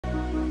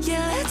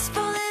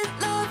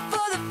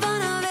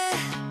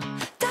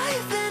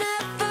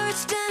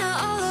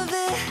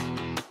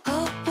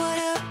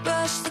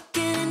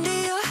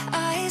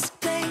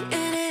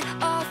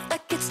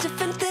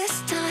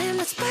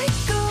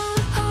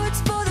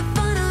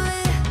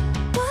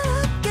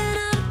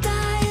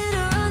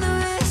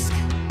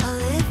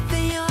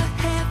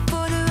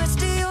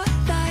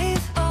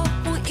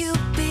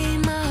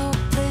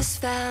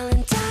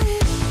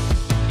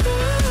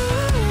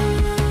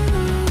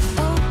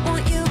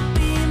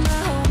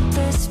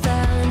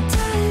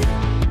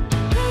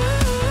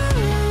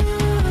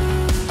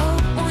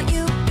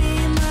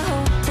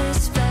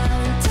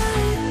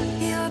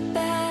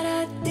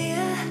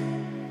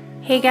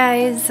Hey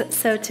guys,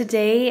 so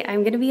today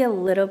I'm gonna be a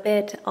little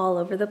bit all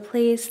over the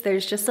place.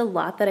 There's just a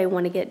lot that I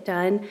wanna get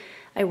done.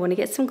 I wanna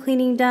get some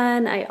cleaning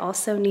done. I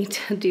also need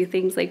to do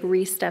things like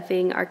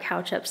restuffing our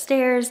couch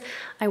upstairs.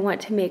 I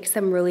want to make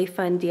some really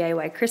fun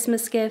DIY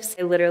Christmas gifts.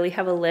 I literally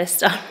have a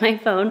list on my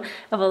phone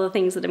of all the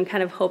things that I'm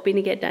kind of hoping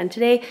to get done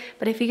today,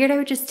 but I figured I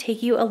would just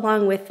take you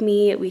along with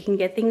me. We can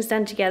get things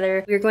done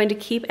together. We're going to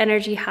keep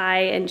energy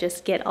high and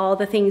just get all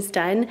the things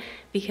done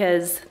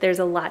because there's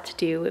a lot to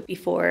do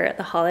before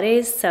the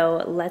holidays.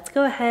 So let's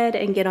go ahead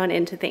and get on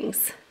into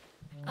things.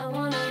 I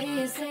wanna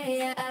hear you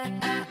say that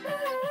you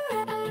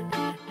only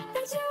want me.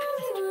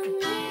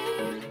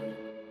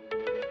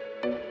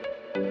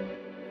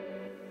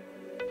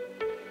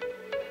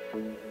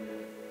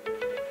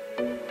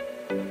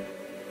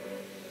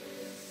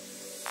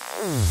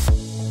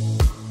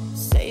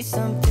 Say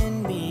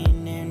something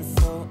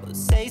meaningful,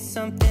 say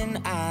something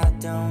I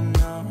don't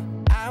know.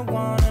 I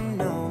wanna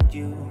know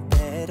you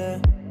better.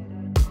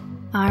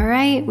 All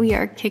right, we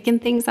are kicking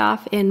things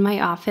off in my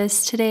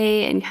office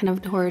today and kind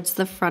of towards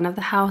the front of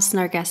the house and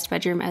our guest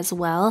bedroom as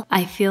well.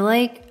 I feel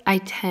like I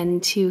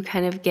tend to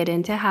kind of get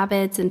into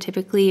habits, and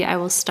typically I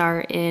will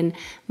start in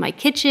my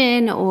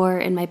kitchen or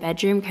in my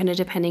bedroom, kind of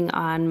depending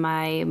on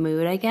my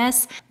mood, I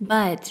guess.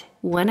 But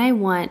when I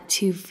want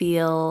to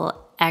feel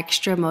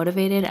extra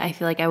motivated, I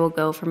feel like I will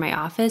go for my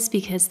office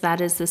because that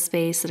is the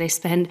space that I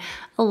spend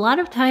a lot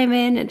of time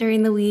in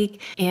during the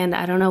week. And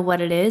I don't know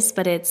what it is,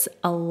 but it's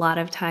a lot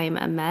of time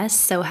a mess.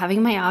 So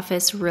having my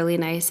office really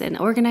nice and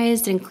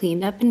organized and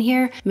cleaned up in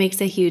here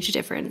makes a huge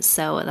difference.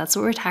 So that's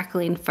what we're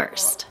tackling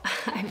first.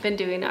 I've been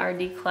doing our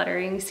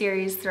decluttering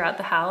series throughout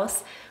the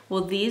house.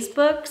 Well, these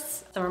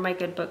books, some are my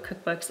good book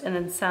cookbooks, and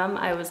then some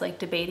I was like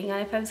debating on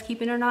if I was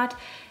keeping or not.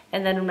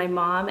 And then when my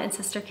mom and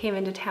sister came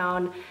into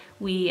town,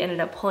 we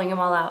ended up pulling them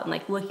all out and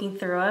like looking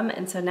through them.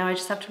 And so now I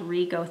just have to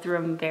re-go through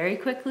them very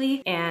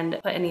quickly and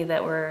put any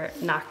that we're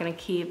not gonna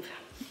keep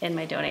in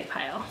my donate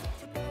pile.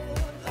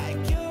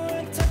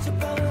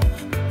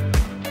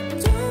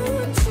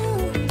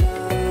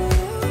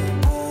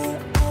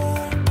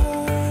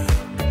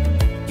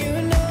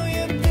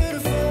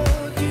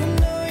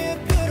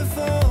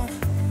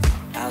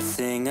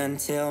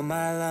 Until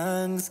my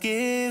lungs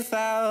give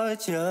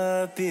out,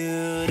 you're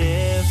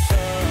beautiful.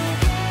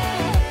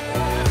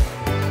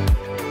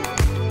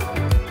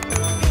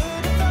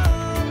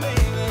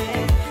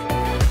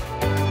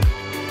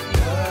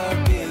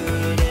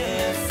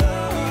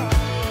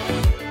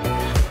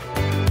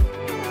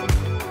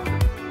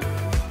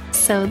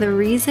 So the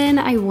reason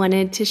I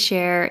wanted to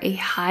share a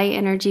high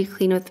energy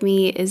clean with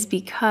me is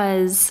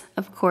because,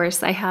 of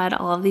course, I had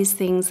all of these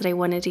things that I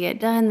wanted to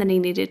get done that I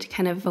needed to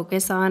kind of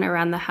focus on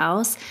around the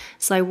house.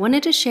 So I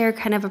wanted to share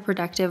kind of a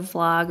productive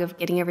vlog of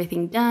getting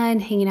everything done,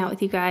 hanging out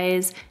with you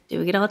guys,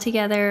 doing it all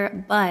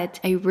together. But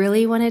I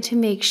really wanted to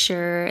make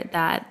sure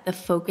that the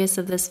focus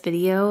of this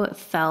video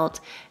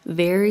felt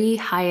very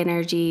high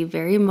energy,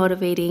 very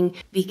motivating,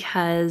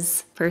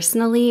 because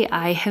personally,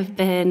 I have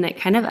been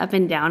kind of up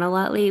and down a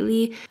lot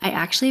lately. I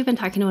actually have been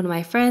talking to one of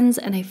my friends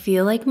and I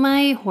feel like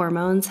my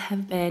hormones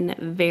have been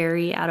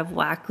very out of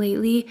whack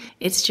lately.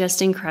 It's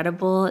just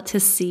incredible to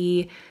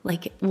see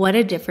like what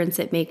a difference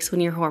it makes when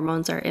your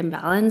hormones are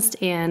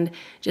imbalanced, and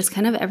just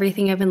kind of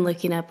everything I've been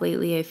looking up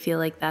lately, I feel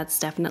like that's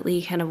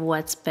definitely kind of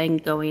what's been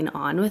going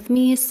on with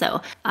me.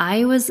 So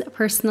I was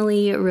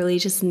personally really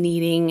just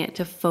needing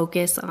to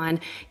focus on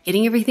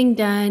getting everything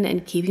done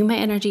and keeping my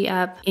energy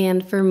up.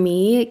 And for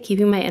me,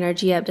 keeping my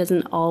energy up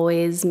doesn't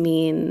always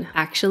mean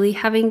actually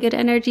having good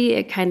energy.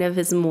 It kind of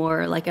is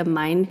more like a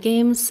mind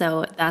game.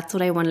 So that's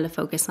what I wanted to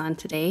focus on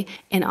today.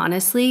 And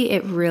honestly,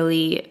 it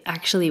really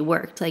actually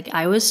worked. Like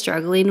I was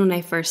struggling when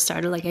I first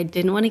started. Like I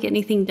didn't want to get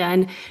anything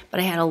done, but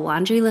I had a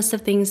laundry list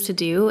of things to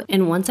do.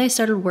 And once I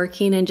started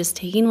working and just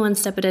taking one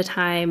step at a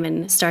time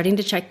and starting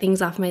to check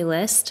things off my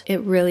list,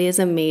 it really is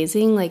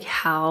amazing like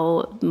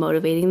how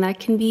motivating that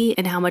can be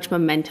and how much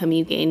momentum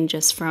you gain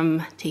just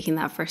from taking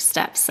that first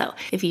step. So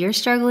if you're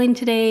struggling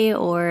today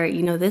or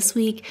this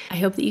week, I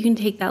hope that you can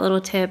take that little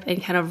tip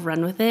and kind of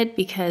run with it,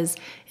 because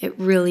it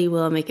really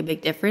will make a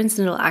big difference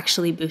and it'll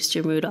actually boost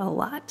your mood a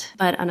lot.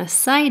 But on a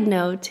side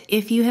note,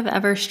 if you have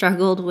ever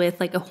struggled with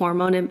like a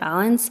hormone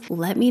imbalance,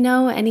 let me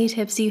know any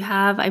tips you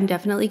have. I'm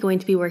definitely going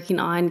to be working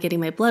on getting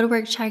my blood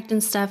work checked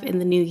and stuff in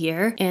the new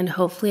year, and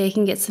hopefully I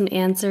can get some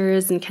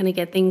answers and kind of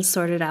get things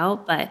sorted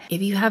out. But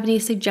if you have any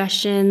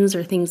suggestions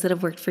or things that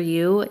have worked for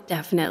you,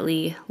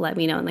 definitely let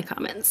me know in the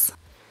comments.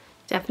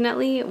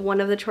 Definitely one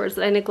of the chores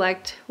that I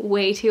neglect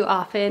way too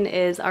often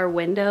is our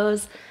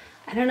windows.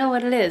 I don't know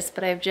what it is,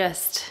 but I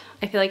feel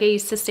like I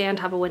used to stay on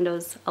top of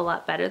windows a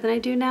lot better than I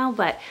do now,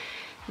 but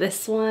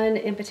this one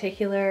in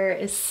particular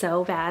is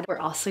so bad. We're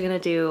also gonna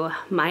do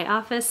my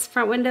office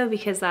front window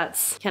because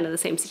that's kind of the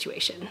same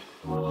situation.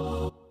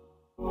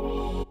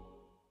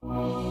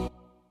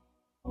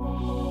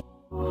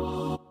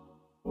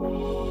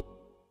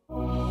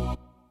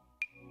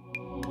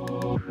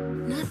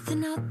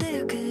 Nothing out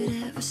there could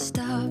ever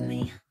stop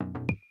me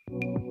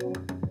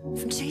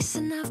from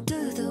chasing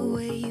after the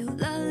way you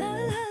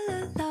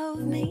love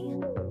me,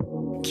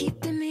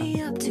 keeping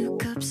me up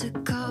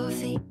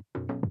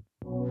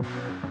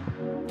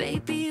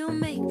baby, you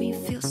make me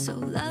feel so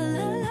la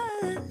la la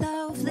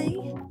la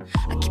lovely.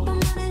 I keep on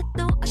running,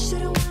 no, I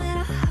should've wanted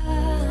a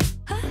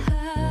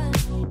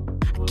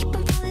I keep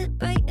on falling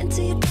right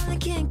into your thought, I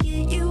can't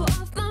get you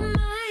off my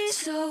mind.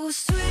 So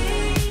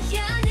sweet,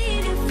 yeah, I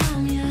need it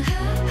from you.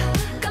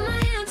 Got my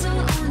hands all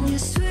on you,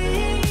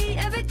 sweet.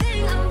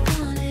 Everything I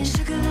wanted,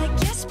 sugar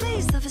like yes,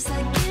 please, love is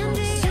like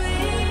candy.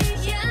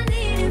 Sweet, yeah, I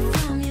need it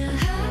from you.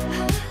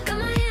 Got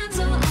my hands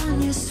all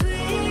on you,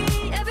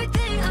 sweet.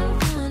 Everything I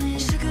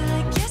wanted, sugar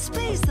like yes,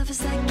 please, love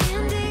is like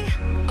candy.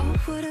 Oh,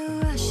 what a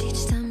rush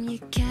each time you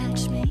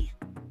catch me.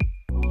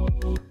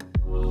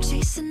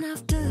 Chasing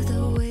after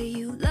the way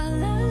you la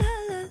la la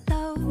la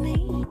love me.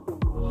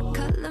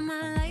 Color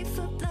my life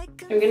up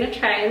like I'm gonna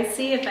try and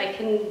see if I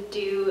can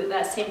do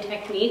that same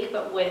technique,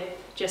 but with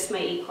just my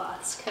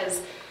e-cloths,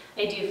 because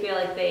I do feel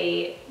like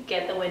they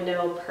get the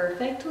window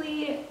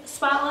perfectly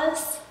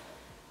spotless.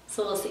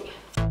 So we'll see.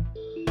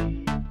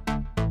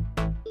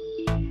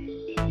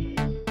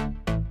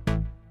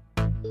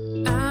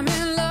 I'm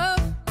in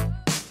love,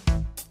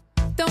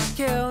 don't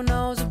care who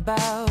knows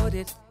about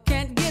it.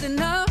 Can't get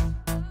enough,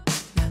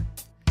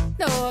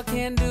 no, I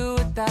can't do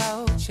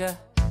without you.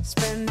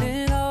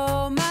 Spending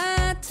all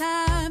my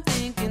time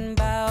thinking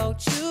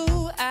about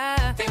you.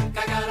 I think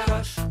I got a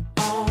rush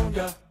on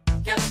ya.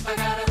 Yep, I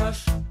got a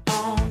rush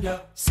on ya.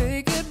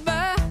 Say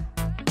goodbye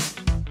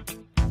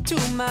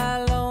to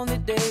my lonely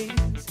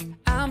days.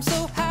 I'm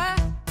so high,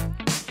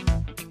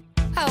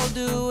 I'll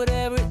do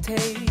whatever it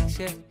takes,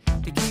 yeah,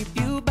 to keep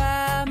you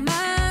by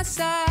my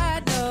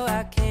side. No,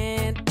 I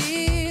can't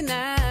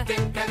deny.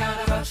 Think I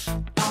got a rush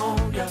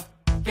on ya.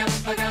 Yep,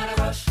 I got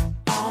a rush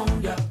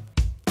on ya.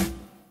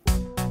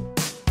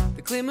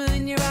 The glimmer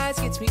in your eyes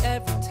gets me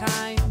every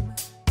time.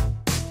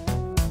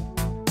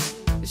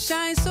 It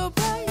shines so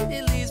bright,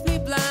 it leaves me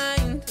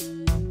blind.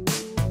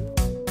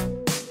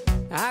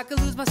 I could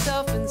lose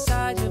myself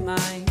inside your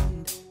mind,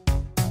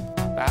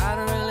 but I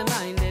don't really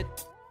mind it.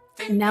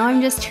 Now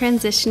I'm just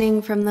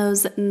transitioning from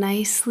those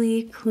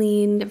nicely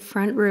cleaned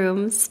front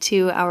rooms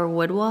to our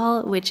wood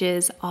wall, which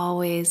is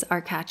always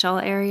our catch-all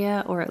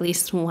area, or at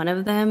least one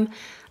of them.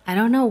 I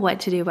don't know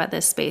what to do about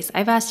this space.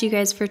 I've asked you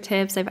guys for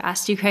tips. I've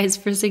asked you guys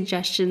for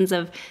suggestions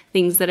of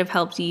things that have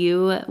helped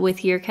you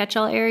with your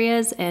catch-all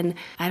areas. And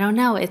I don't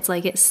know, it's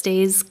like it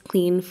stays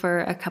clean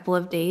for a couple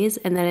of days.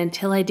 And then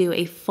until I do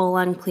a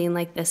full-on clean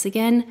like this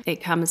again,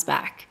 it comes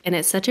back. And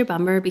it's such a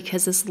bummer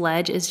because this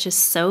ledge is just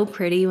so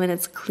pretty when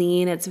it's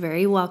clean. It's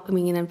very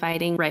welcoming and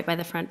inviting right by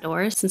the front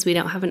door, since we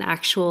don't have an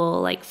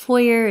actual like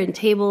foyer and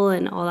table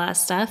and all that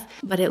stuff.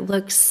 But it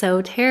looks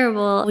so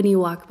terrible when you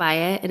walk by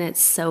it, and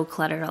it's so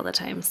cluttered all the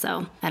time.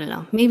 So I don't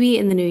know, maybe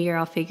in the new year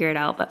I'll figure it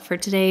out, but for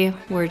today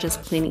we're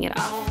just cleaning it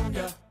off.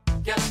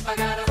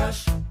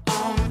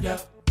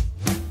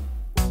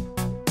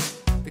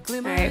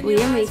 Alright, we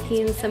are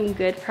making some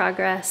good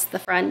progress. The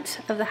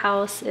front of the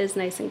house is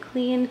nice and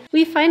clean.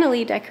 We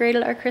finally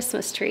decorated our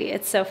Christmas tree.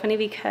 It's so funny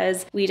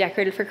because we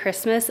decorated for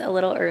Christmas a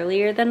little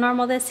earlier than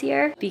normal this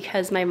year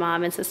because my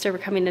mom and sister were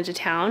coming into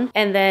town,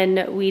 and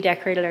then we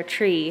decorated our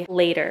tree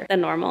later than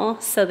normal.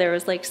 So there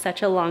was like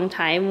such a long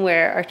time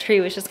where our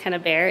tree was just kind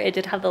of bare. It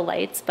did have the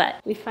lights,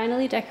 but we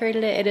finally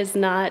decorated it. It is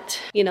not,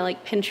 you know,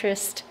 like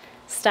Pinterest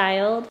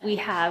styled. We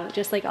have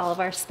just like all of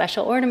our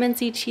special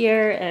ornaments each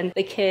year, and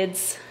the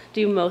kids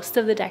do most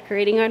of the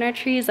decorating on our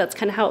trees. That's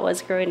kind of how it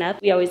was growing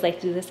up. We always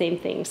like to do the same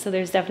thing. So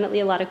there's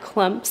definitely a lot of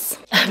clumps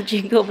of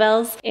jingle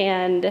bells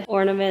and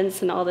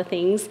ornaments and all the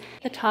things.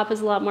 The top is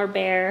a lot more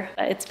bare,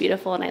 but it's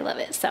beautiful and I love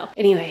it. So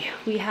anyway,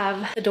 we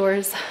have the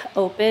doors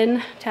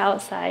open to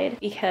outside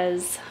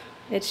because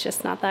it's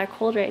just not that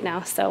cold right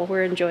now. So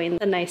we're enjoying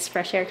the nice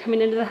fresh air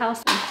coming into the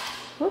house.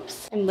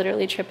 Whoops, I'm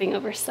literally tripping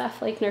over stuff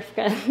like Nerf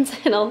guns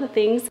and all the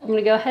things. I'm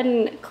gonna go ahead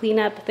and clean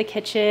up the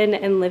kitchen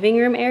and living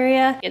room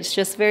area. It's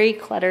just very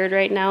cluttered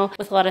right now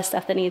with a lot of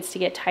stuff that needs to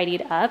get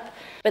tidied up.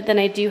 But then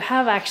I do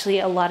have actually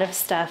a lot of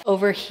stuff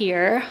over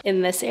here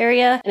in this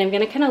area, and I'm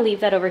gonna kind of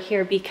leave that over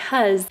here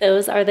because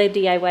those are the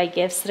DIY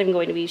gifts that I'm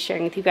going to be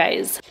sharing with you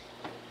guys.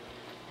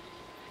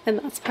 And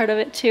that's part of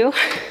it too.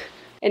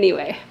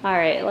 Anyway, all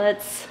right,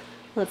 let's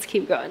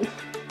keep going.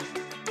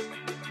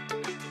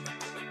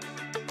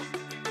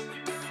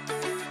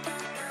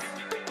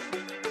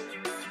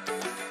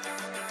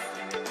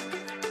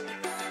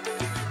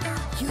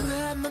 You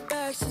had my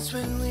back since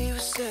when we were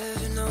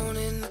 7 on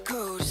in the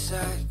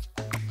cul-de-sac.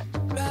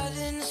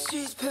 Riding the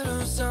streets,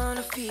 pedals on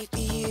our feet. The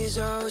years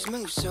always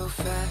move so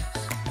fast.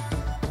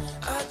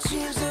 Our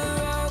dreams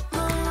are all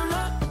blown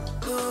up,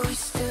 but we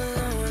still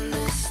own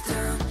this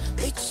town.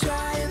 They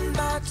try and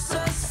box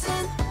us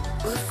in,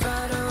 we'll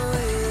find our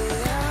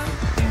way out.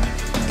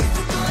 If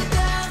we're going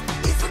down,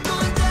 if we're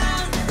going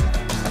down,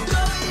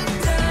 going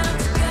down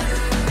together,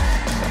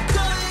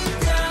 going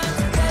down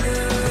together.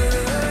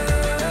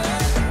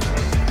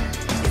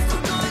 If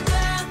we're going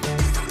down,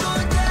 if we're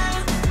going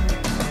down,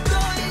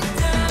 going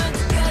down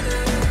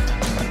together,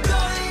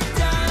 going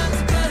down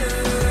together.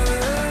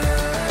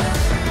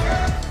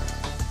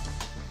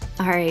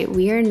 All right,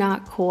 we are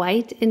not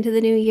quite into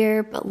the new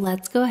year, but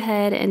let's go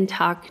ahead and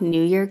talk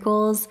New Year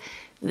goals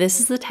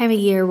this is the time of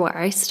year where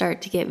I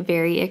start to get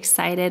very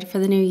excited for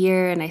the new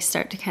year and I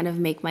start to kind of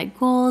make my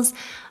goals.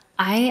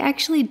 I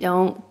actually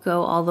don't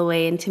go all the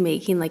way into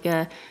making like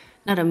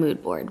not a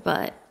mood board,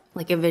 but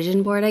like a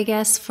vision board, I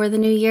guess, for the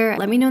new year.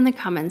 Let me know in the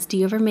comments. Do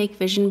you ever make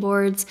vision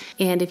boards?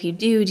 And if you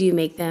do you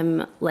make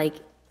them like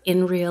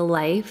in real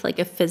life, like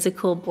a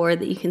physical board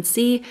that you can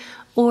see?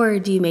 Or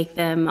do you make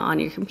them on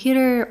your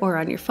computer or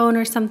on your phone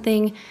or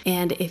something?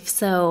 And if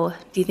so,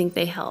 do you think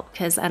they help?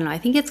 Because I don't know, I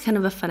think it's kind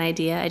of a fun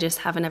idea. I just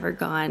haven't ever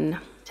gone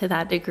to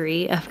that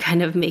degree of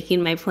kind of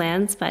making my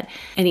plans. But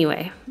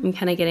anyway, I'm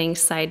kind of getting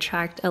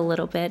sidetracked a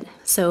little bit.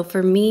 So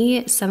for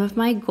me, some of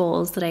my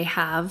goals that I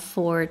have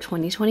for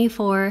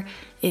 2024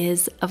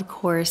 is, of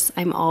course,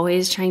 I'm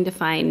always trying to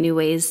find new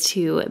ways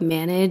to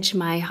manage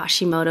my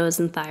Hashimoto's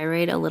and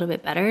thyroid a little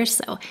bit better.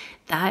 So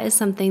that is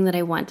something that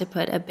I want to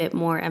put a bit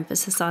more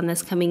emphasis on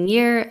this coming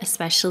year,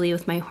 especially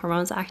with my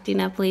hormones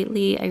acting up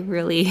lately. I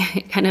really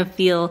kind of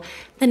feel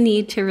the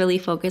need to really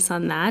focus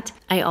on that.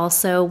 I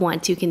also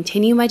want to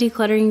continue my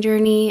decluttering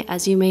journey.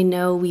 As you may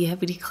know, we have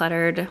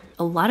decluttered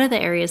a lot of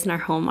the areas in our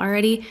home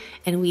already,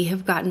 and we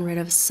have gotten rid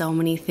of so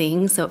many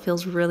things, so it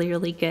feels really,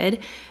 really good.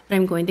 But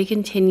I'm going to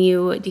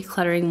continue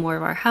decluttering more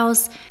of our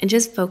house and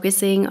just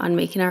focusing on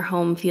making our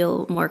home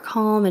feel more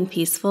calm and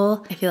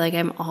peaceful. I feel like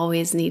I'm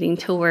always needing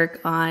to work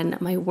on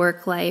my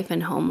work life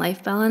and home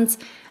life balance.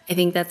 I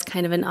think that's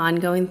kind of an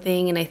ongoing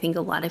thing, and I think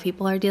a lot of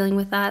people are dealing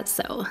with that.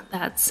 So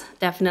that's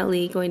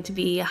definitely going to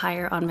be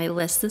higher on my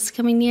list this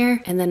coming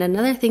year. And then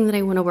another thing that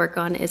I want to work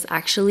on is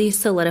actually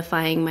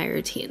solidifying my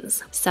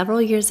routines.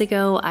 Several years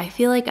ago, I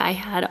feel like I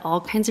had all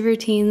kinds of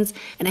routines,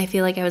 and I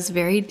feel like I was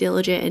very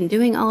diligent in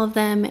doing all of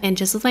them. And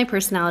just with my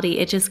personality,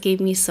 it just gave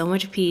me so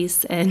much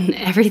peace, and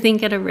everything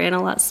kind of ran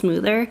a lot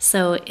smoother.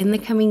 So in the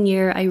coming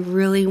year, I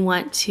really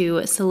want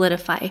to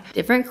solidify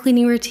different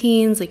cleaning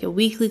routines, like a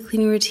weekly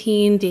cleaning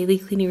routine, daily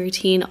cleaning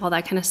routine, all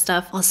that kind of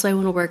stuff. Also, I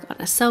want to work on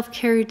a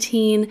self-care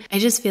routine. I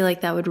just feel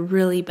like that would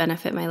really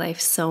benefit my life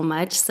so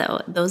much.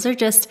 So those are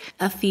just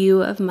a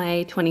few of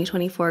my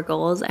 2024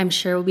 goals. I'm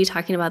sure we'll be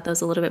talking about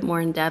those a little bit more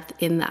in depth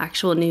in the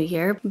actual new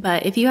year.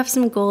 But if you have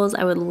some goals,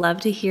 I would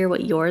love to hear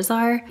what yours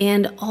are.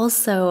 And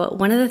also,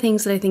 one of the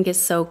things that I think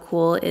is so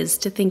cool is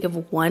to think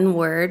of one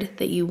word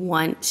that you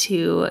want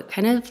to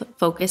kind of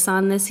focus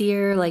on this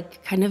year,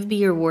 like kind of be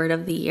your word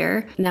of the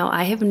year. Now,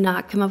 I have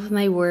not come up with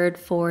my word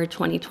for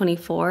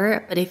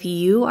 2024, but if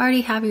you already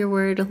have your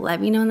word,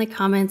 let me know in the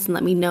comments and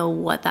let me know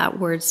what that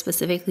word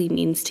specifically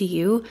means to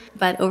you.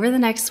 But over the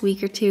next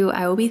week or two,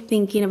 I will be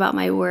thinking about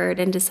my word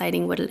and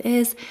deciding what it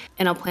is,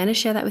 and I'll plan to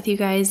share that with you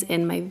guys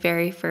in my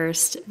very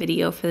first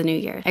video for the new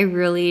year. I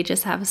really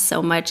just have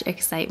so much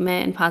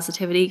excitement and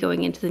positivity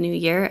going into the new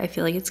year. I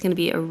feel like it's going to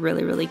be a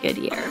really, really good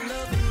year.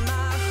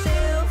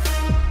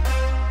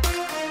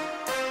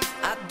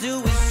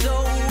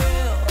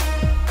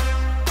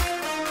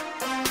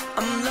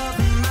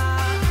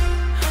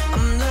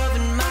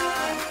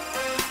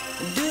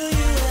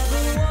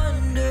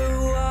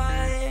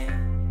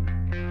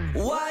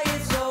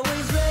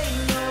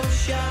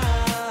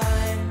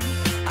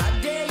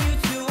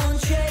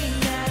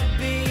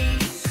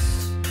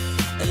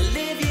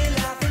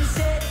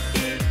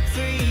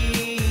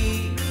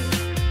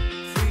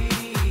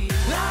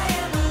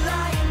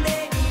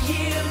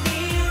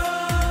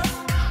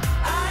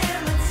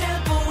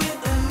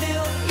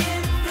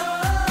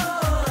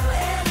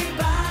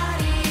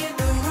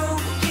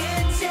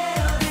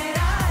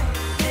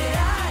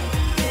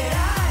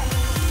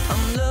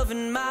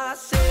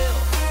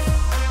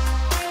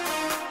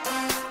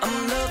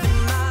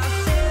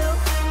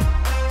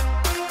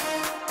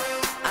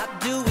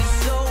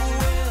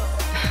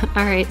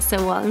 All right,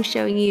 so while I'm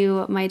showing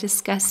you my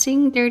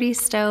disgusting dirty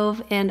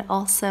stove and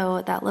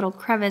also that little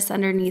crevice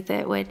underneath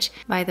it, which,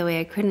 by the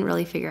way, I couldn't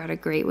really figure out a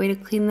great way to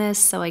clean this,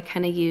 so I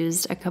kind of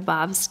used a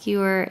kebab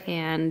skewer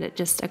and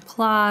just a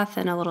cloth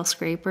and a little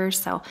scraper,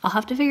 so I'll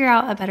have to figure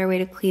out a better way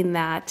to clean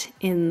that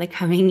in the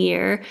coming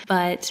year.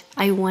 But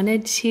I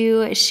wanted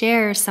to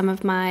share some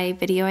of my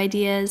video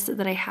ideas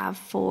that I have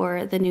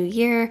for the new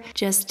year,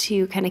 just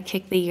to kind of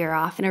kick the year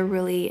off in a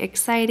really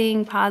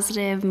exciting,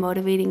 positive,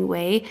 motivating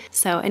way.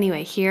 So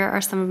anyway, here are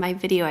some of my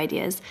video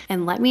ideas,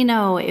 and let me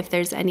know if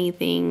there's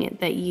anything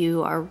that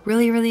you are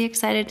really, really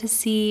excited to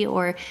see,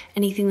 or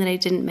anything that I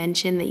didn't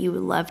mention that you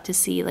would love to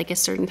see, like a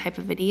certain type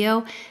of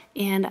video.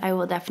 And I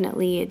will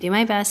definitely do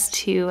my best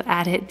to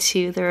add it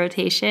to the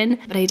rotation.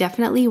 But I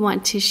definitely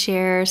want to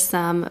share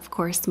some, of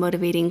course,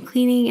 motivating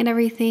cleaning and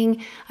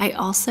everything. I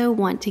also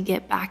want to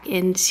get back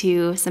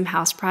into some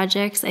house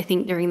projects. I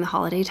think during the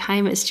holiday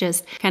time, it's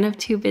just kind of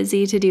too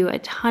busy to do a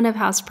ton of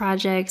house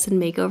projects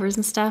and makeovers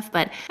and stuff,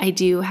 but I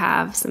do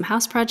have some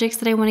house projects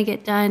that I want to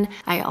get done.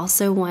 I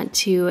also want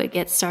to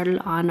get started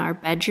on our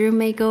bedroom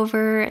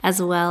makeover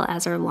as well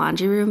as our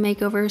laundry room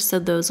makeover. So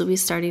those will be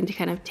starting to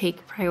kind of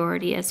take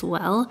priority as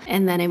well.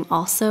 And then I'm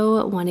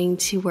also wanting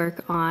to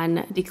work on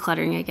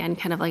decluttering again,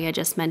 kind of like I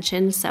just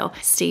mentioned. So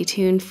stay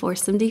tuned for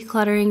some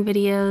decluttering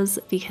videos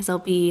because I'll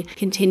be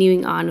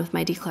continuing on with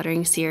my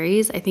decluttering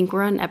series. I think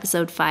we're on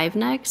episode 5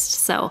 next,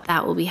 so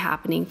that will be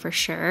happening for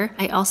sure.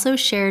 I also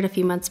shared a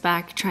few months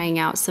back trying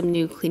out some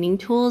new cleaning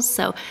tools,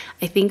 so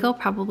I think I'll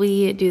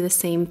probably do the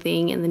same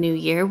thing in the new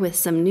year with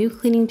some new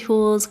cleaning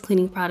tools,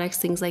 cleaning products,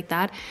 things like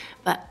that.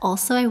 But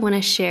also I want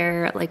to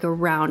share like a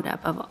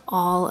roundup of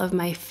all of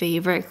my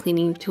favorite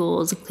cleaning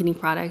tools and cleaning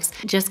products,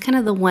 just kind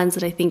of the ones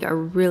that I think are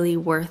really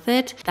worth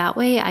it. That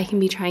way I can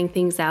be trying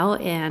things out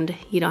and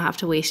you don't have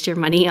to waste your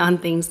money on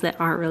things that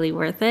aren't really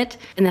worth it.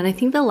 And then I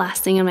think the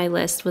last thing on my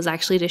list was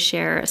actually to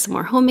share some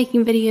more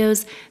homemaking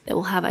videos that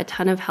will have a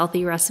ton of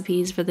healthy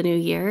recipes for the new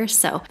year.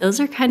 So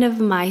those are kind of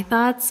my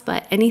thoughts,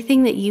 but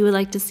anything that you would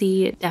like to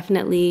see,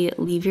 definitely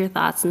leave your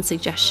thoughts and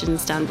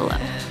suggestions down below.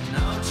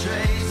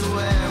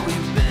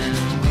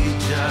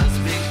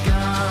 Just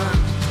begun.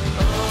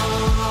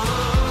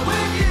 Oh,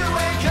 when you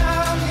wake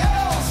up,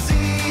 you'll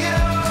see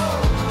it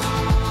all.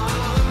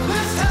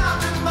 This time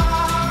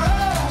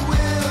tomorrow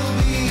we'll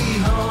be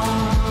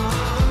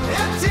home.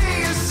 Empty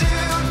your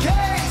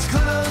suitcase,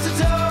 close the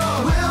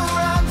door. We'll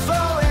run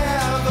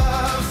forever,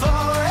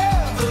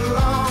 forever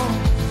on.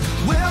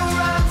 We'll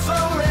run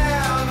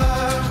forever,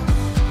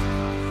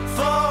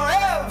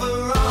 forever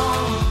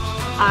on.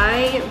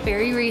 I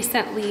very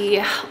recently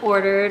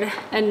ordered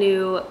a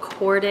new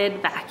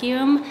corded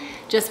vacuum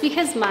just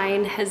because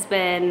mine has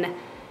been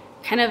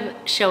kind of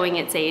showing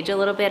its age a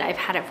little bit. I've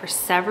had it for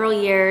several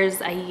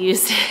years. I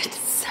used it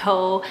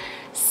so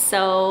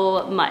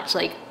much,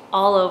 like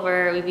all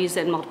over. We've used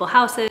it in multiple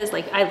houses.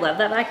 Like I love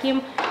that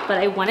vacuum, but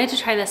I wanted to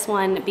try this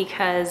one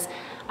because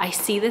I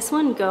see this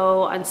one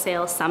go on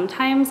sale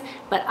sometimes,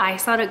 but I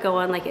saw it go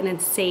on like an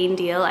insane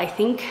deal. I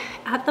think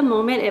at the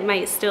moment it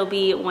might still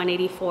be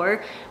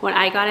 $184. When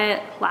I got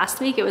it last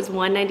week, it was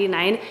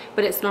 $199,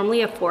 but it's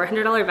normally a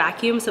 $400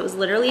 vacuum, so it was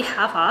literally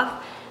half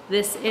off.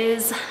 This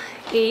is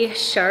a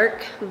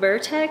Shark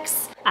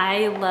Vertex.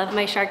 I love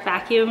my Shark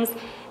vacuums,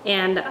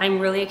 and I'm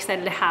really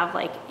excited to have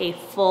like a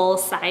full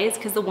size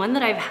because the one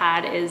that I've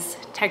had is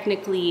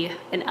technically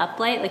an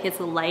uplight, like it's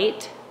a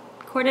light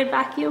corded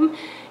vacuum.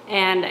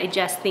 And I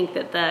just think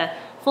that the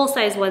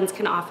full-size ones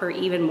can offer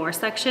even more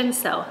suction.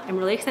 So I'm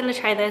really excited to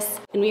try this,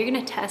 and we're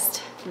gonna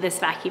test this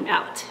vacuum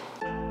out.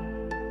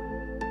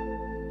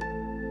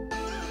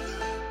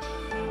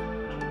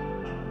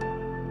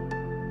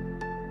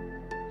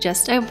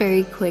 Just a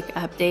very quick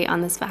update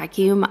on this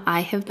vacuum. I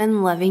have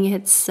been loving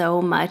it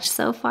so much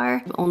so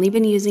far. I've only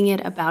been using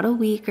it about a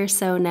week or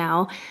so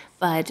now,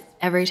 but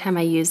every time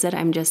I use it,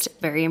 I'm just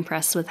very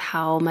impressed with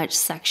how much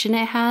suction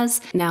it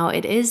has. Now,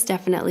 it is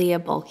definitely a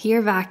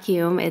bulkier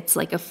vacuum. It's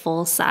like a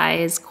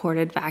full-size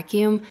corded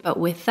vacuum, but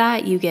with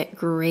that, you get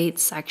great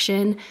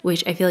suction,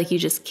 which I feel like you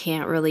just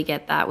can't really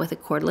get that with a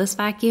cordless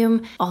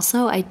vacuum.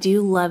 Also, I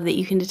do love that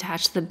you can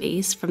detach the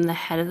base from the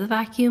head of the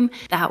vacuum.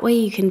 That way,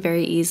 you can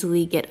very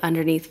easily get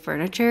underneath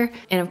furniture.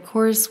 And of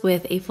course,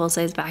 with a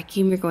full-size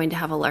vacuum, you're going to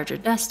have a larger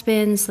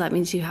dustbin, so that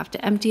means you have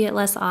to empty it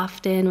less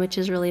often, which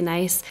is really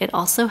nice. It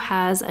also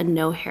has a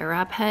no hair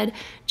wrap head,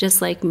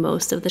 just like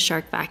most of the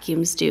Shark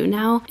vacuums do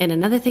now. And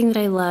another thing that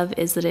I love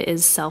is that it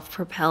is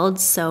self-propelled,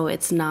 so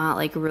it's not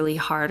like really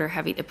hard or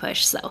heavy to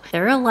push. So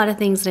there are a lot of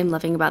things that I'm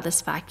loving about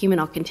this vacuum,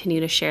 and I'll continue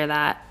to share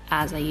that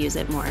as I use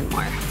it more and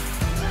more.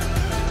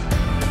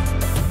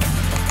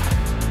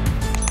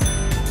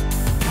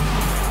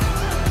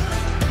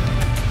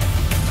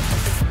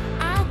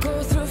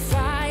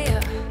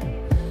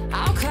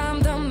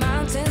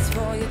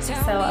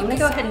 So I'm gonna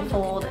go ahead and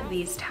fold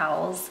these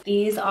towels.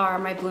 These are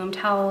my Bloom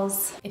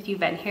towels. If you've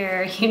been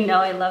here, you know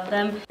I love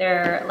them.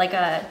 They're like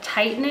a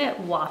tight knit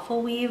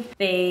waffle weave.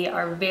 They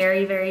are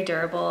very, very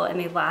durable and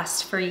they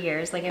last for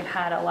years. Like I've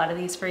had a lot of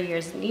these for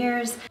years and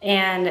years,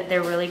 and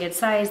they're really good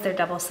size. They're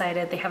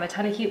double-sided. They have a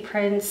ton of cute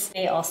prints.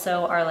 They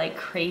also are like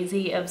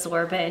crazy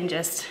absorbent and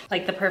just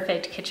like the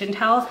perfect kitchen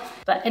towel.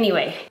 But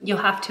anyway, you'll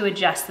have to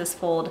adjust this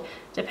fold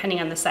depending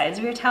on the size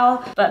of your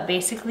towel. But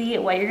basically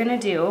what you're gonna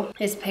do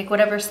is pick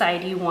whatever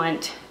side you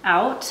want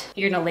out.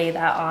 You're gonna lay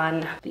that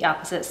on the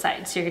opposite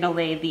side. So you're gonna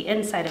lay the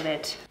inside of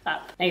it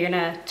up. Now you're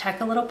gonna tuck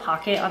a little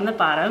pocket on the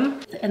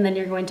bottom, and then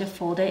you're going to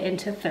fold it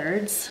into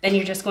thirds. Then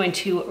you're just going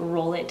to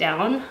roll it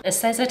down. This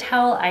size of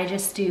towel, I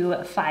just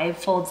do 5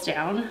 folds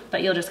down,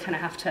 but you'll just kind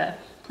of have to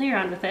play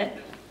around with it.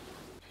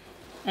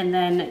 And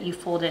then you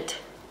fold it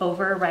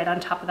over right on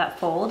top of that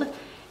fold.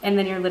 And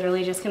then you're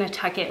literally just gonna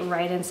tuck it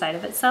right inside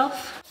of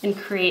itself and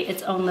create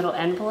its own little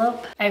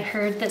envelope. I've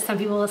heard that some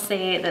people will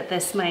say that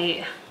this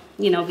might,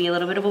 you know, be a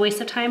little bit of a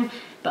waste of time,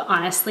 but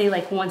honestly,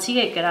 like once you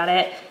get good at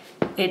it,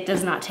 it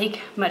does not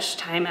take much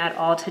time at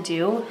all to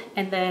do.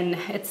 And then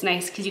it's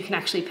nice because you can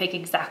actually pick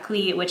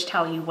exactly which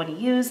towel you want to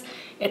use.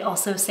 It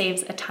also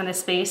saves a ton of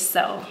space,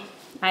 so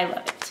I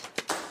love it.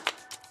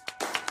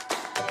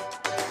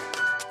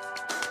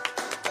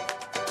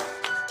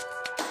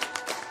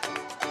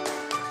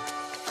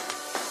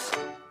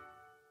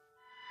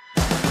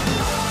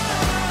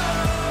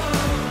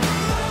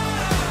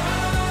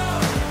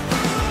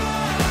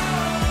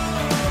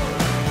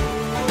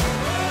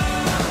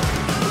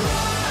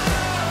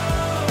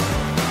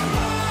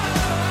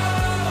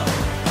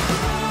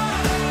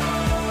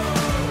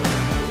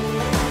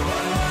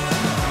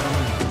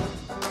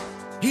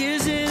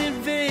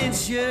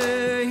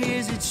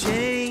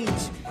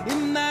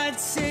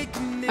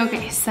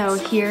 So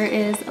here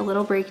is a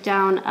little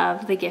breakdown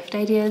of the gift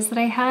ideas that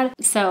I had.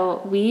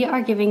 So we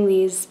are giving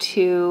these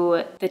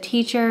to the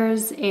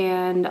teachers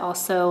and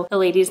also the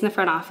ladies in the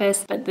front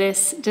office, but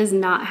this does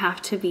not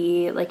have to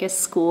be like a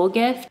school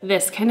gift.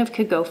 This kind of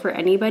could go for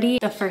anybody.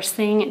 The first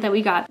thing that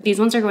we got,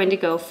 these ones are going to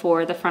go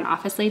for the front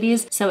office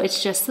ladies. So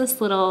it's just this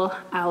little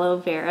aloe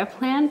vera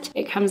plant.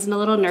 It comes in a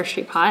little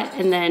nursery pot,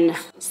 and then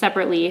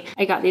separately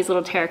I got these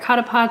little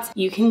terracotta pots.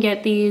 You can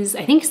get these,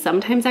 I think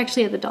sometimes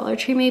actually at the Dollar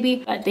Tree maybe,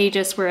 but they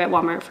just were at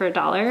Walmart for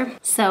 $1.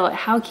 So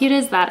how cute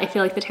is that? I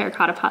feel like the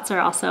terracotta pots are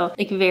also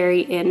like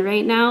very in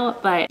right now,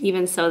 but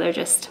even so they're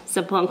just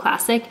simple and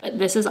classic. But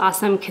this is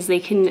awesome because they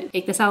can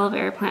take this aloe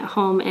vera plant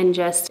home and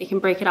just, they can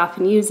break it off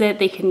and use it.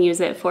 They can use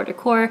it for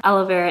decor.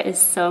 Aloe vera is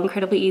so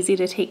incredibly easy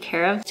to take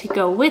care of. To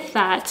go with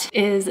that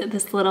is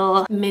this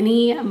little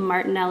mini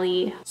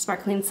Martinelli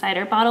sparkling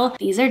cider bottle.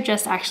 These are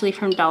just actually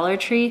from Dollar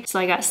Tree, so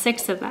I got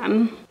 6 of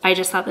them. I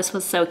just thought this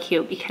was so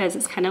cute because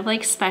it's kind of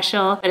like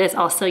special, but it's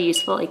also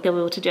useful. Like they'll be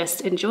able to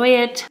just enjoy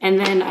it. And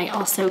then I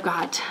also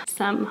got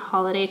some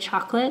holiday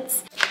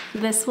chocolates.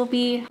 This will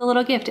be a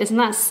little gift. Isn't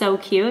that so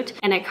cute?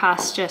 And it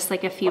costs just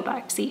like a few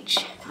bucks each.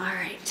 All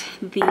right,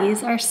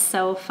 these are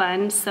so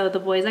fun. So the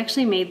boys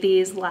actually made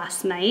these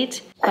last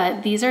night,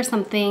 but these are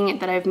something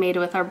that I've made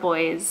with our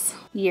boys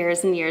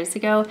years and years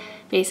ago.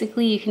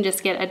 Basically, you can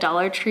just get a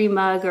Dollar Tree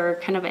mug or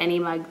kind of any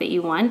mug that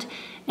you want,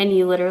 and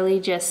you literally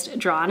just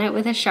draw on it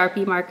with a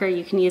Sharpie marker.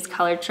 You can use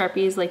colored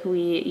Sharpies like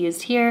we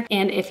used here.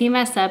 And if you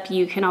mess up,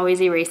 you can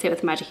always erase it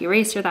with a magic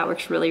eraser. That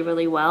works really,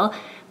 really well.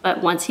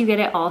 But once you get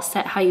it all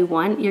set how you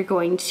want, you're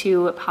going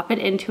to pop it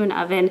into an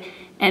oven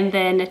and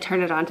then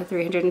turn it on to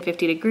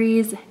 350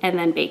 degrees and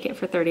then bake it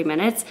for 30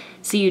 minutes.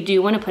 So you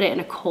do want to put it in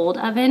a cold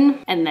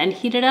oven and then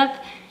heat it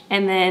up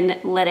and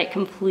then let it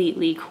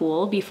completely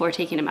cool before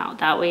taking them out.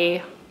 That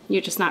way you're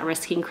just not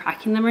risking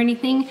cracking them or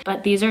anything.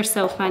 But these are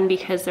so fun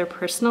because they're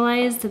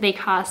personalized. They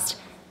cost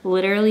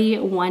literally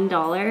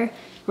 $1.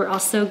 We're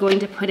also going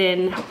to put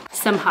in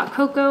some hot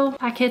cocoa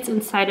packets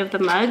inside of the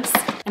mugs,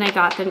 and I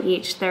got them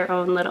each their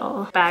own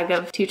little bag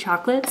of 2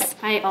 chocolates.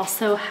 I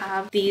also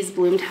have these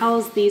bloom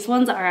towels. These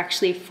ones are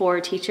actually for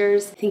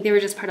teachers. I think they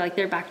were just part of like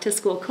their back to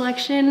school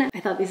collection.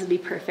 I thought these would be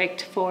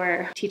perfect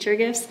for teacher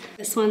gifts.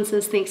 This one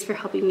says, "Thanks for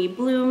helping me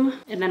bloom."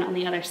 And then on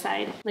the other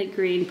side, like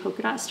green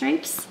polka dot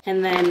stripes.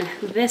 And then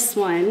this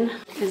one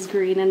is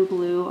green and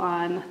blue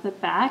on the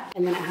back,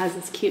 and then it has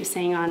this cute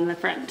saying on the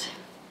front.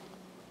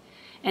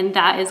 And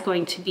that is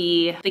going to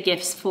be the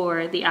gifts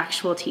for the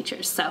actual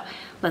teachers. So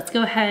let's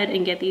go ahead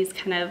and get these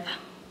kind of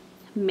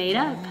made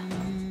up.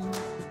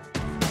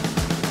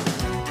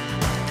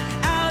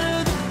 Out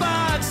of the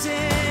box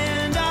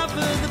and off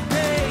of the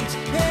page.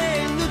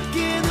 Hey, look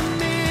in the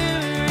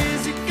mirror,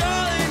 is it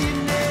calling your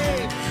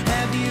name?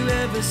 Have you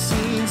ever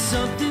seen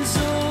something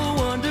so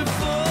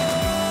wonderful?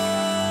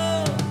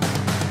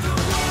 The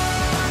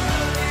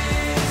world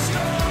is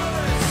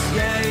yours.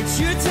 Yeah, it's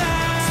your time.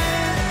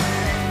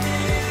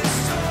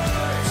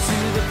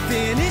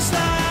 Finish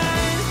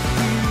line,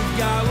 you've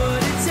got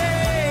what it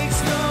takes.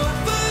 No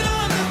foot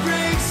on the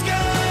brakes,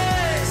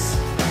 'cause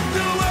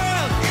the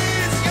world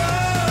is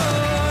yours.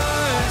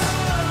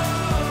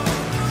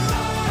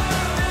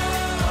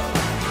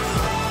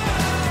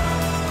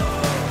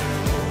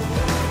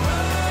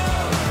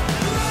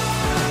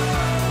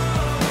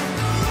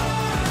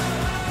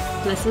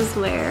 This is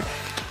where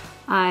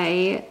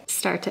I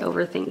start to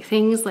overthink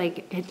things.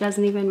 Like, it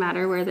doesn't even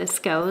matter where this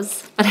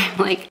goes, but I'm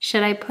like,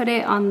 should I put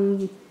it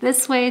on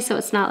this way so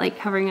it's not like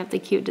covering up the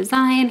cute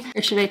design,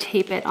 or should I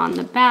tape it on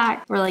the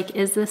back, or like,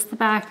 is this the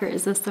back or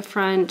is this the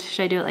front?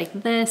 Should I do it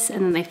like this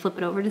and then they flip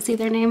it over to see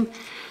their name?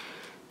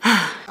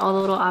 All the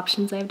little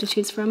options I have to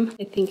choose from.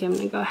 I think I'm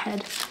gonna go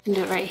ahead and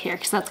do it right here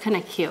because that's kind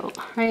of cute,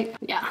 right?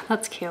 Yeah,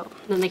 that's cute.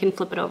 Then they can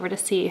flip it over to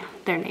see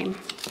their name.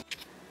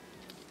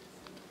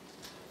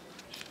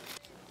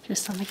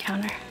 Just on the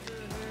counter.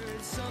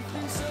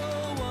 Something so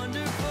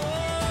wonderful.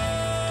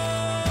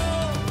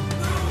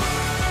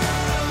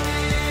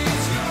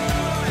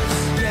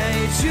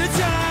 Yeah, it's your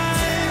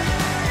time.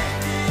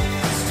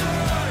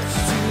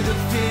 To the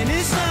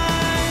finish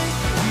line,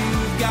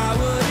 you've got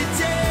what it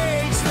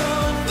takes.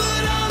 Don't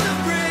put on the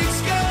brakes,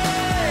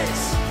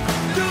 'cause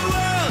the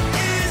world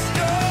is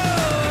yours.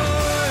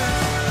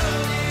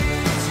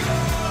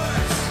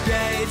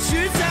 Yeah, it's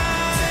your time.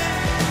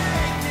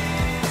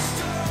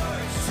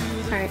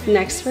 All right,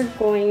 next we're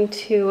going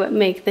to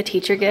make the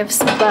teacher gifts,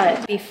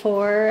 but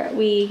before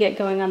we get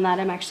going on that,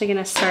 I'm actually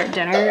gonna start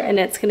dinner, and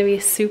it's gonna be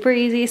super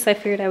easy, so I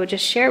figured I would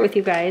just share it with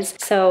you guys.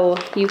 So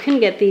you can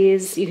get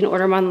these, you can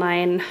order them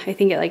online, I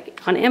think like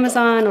on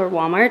Amazon or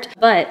Walmart,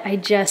 but I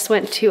just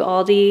went to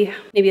Aldi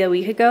maybe a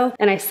week ago,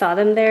 and I saw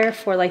them there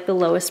for like the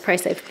lowest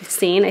price I've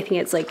seen. I think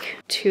it's like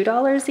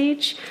 $2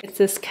 each. It's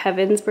this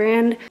Kevin's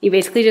brand. You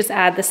basically just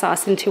add the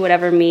sauce into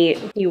whatever meat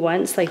you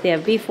want. So like they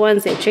have beef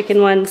ones, they have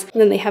chicken ones,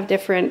 and then they have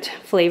different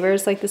flavors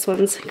flavors. Like this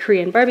one's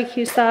Korean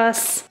barbecue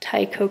sauce,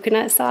 Thai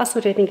coconut sauce,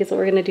 which I think is what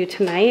we're gonna do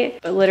tonight.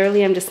 But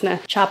literally I'm just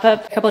gonna chop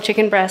up a couple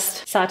chicken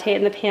breasts, saute it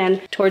in the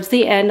pan. Towards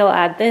the end, I'll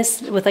add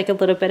this with like a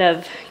little bit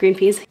of green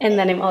peas. And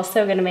then I'm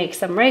also gonna make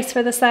some rice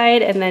for the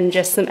side and then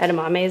just some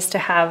edamames to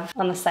have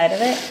on the side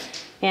of it.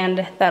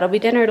 And that'll be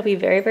dinner. It'll be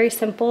very, very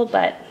simple,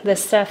 but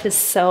this stuff is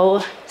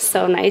so,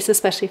 so nice,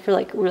 especially for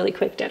like really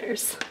quick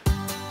dinners.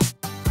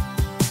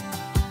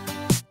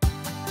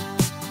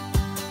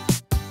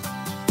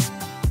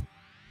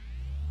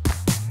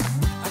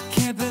 I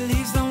can't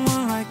believe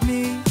someone like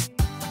me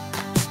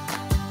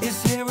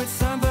is here with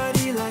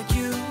somebody like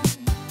you.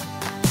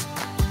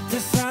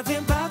 There's something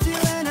about you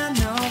and I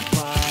know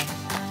why.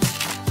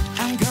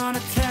 I'm gonna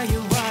tell you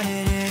what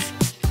it is.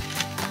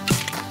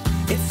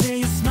 It's in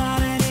your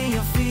smile and in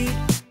your feet.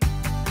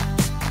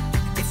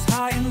 It's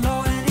high and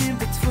low and in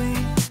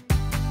between.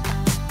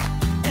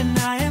 And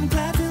I am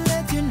glad to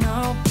let you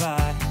know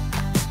why.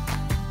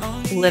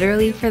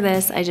 Literally for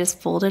this, I just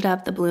folded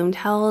up the bloom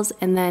towels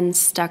and then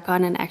stuck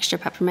on an extra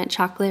peppermint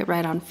chocolate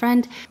right on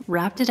front,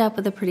 wrapped it up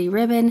with a pretty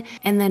ribbon,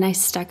 and then I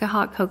stuck a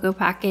hot cocoa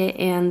packet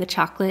and the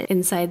chocolate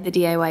inside the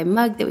DIY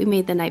mug that we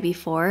made the night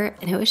before.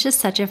 And it was just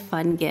such a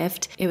fun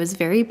gift. It was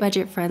very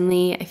budget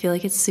friendly. I feel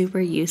like it's super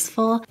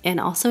useful. And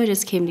also it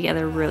just came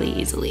together really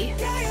easily.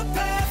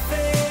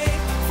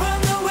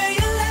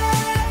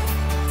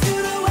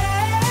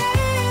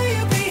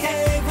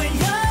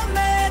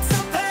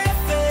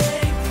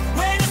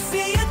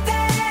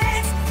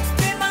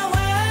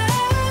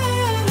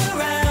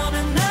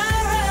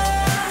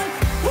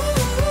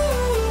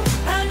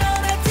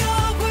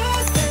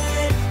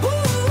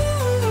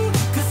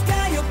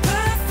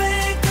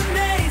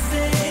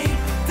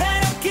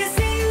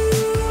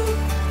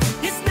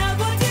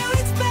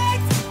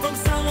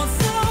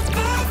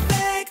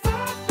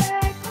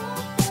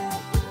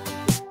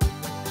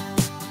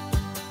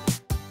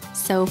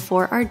 So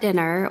for our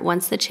dinner,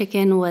 once the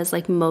chicken was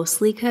like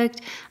mostly cooked,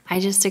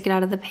 I just took it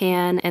out of the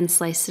pan and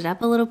sliced it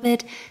up a little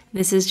bit.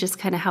 This is just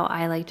kind of how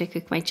I like to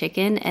cook my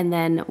chicken. And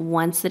then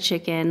once the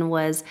chicken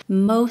was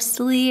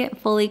mostly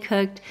fully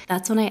cooked,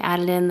 that's when I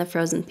added in the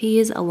frozen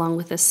peas along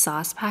with a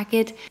sauce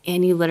packet.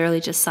 And you literally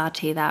just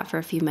saute that for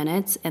a few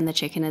minutes and the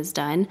chicken is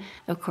done.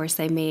 Of course,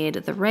 I made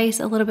the rice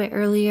a little bit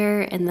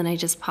earlier and then I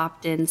just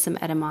popped in some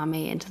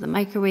edamame into the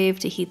microwave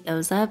to heat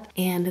those up.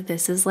 And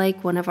this is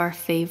like one of our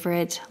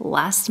favorite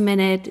last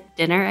minute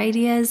dinner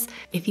ideas.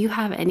 If you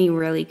have any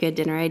really good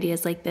dinner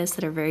ideas like this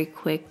that are very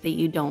quick that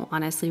you don't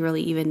honestly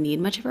really even need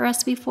much of a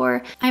recipe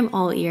for, I'm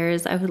all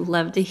ears. I would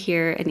love to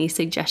hear any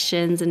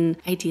suggestions and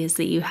ideas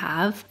that you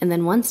have. And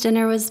then once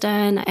dinner was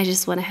done, I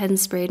just went ahead and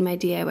sprayed my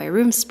DIY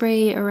room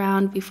spray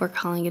around before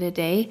calling it a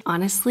day.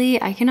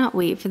 Honestly, I cannot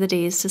wait for the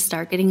days to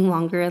start getting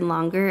longer and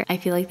longer. I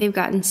feel like they've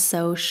gotten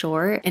so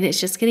short and it's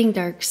just getting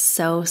dark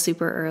so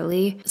super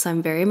early. So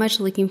I'm very much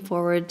looking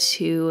forward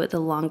to the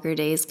longer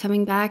days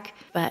coming back.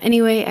 But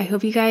anyway, I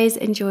hope you guys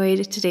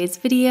enjoyed today's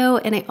video.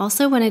 And I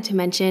also wanted to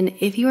mention,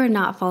 if you are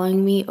not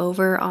following me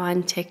over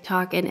on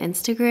TikTok and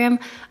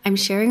Instagram, I'm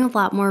sharing a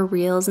lot more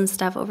reels and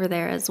stuff over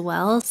there as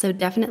well. So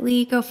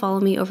definitely go follow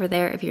me over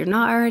there if you're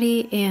not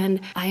already. And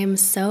I am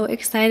so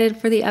excited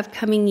for the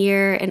upcoming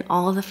year and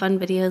all the fun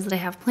videos that I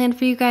have planned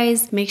for you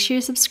guys. Make sure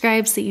you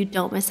subscribe so you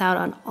don't miss out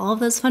on all of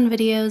those fun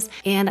videos.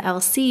 And I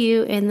will see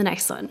you in the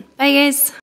next one. Bye guys.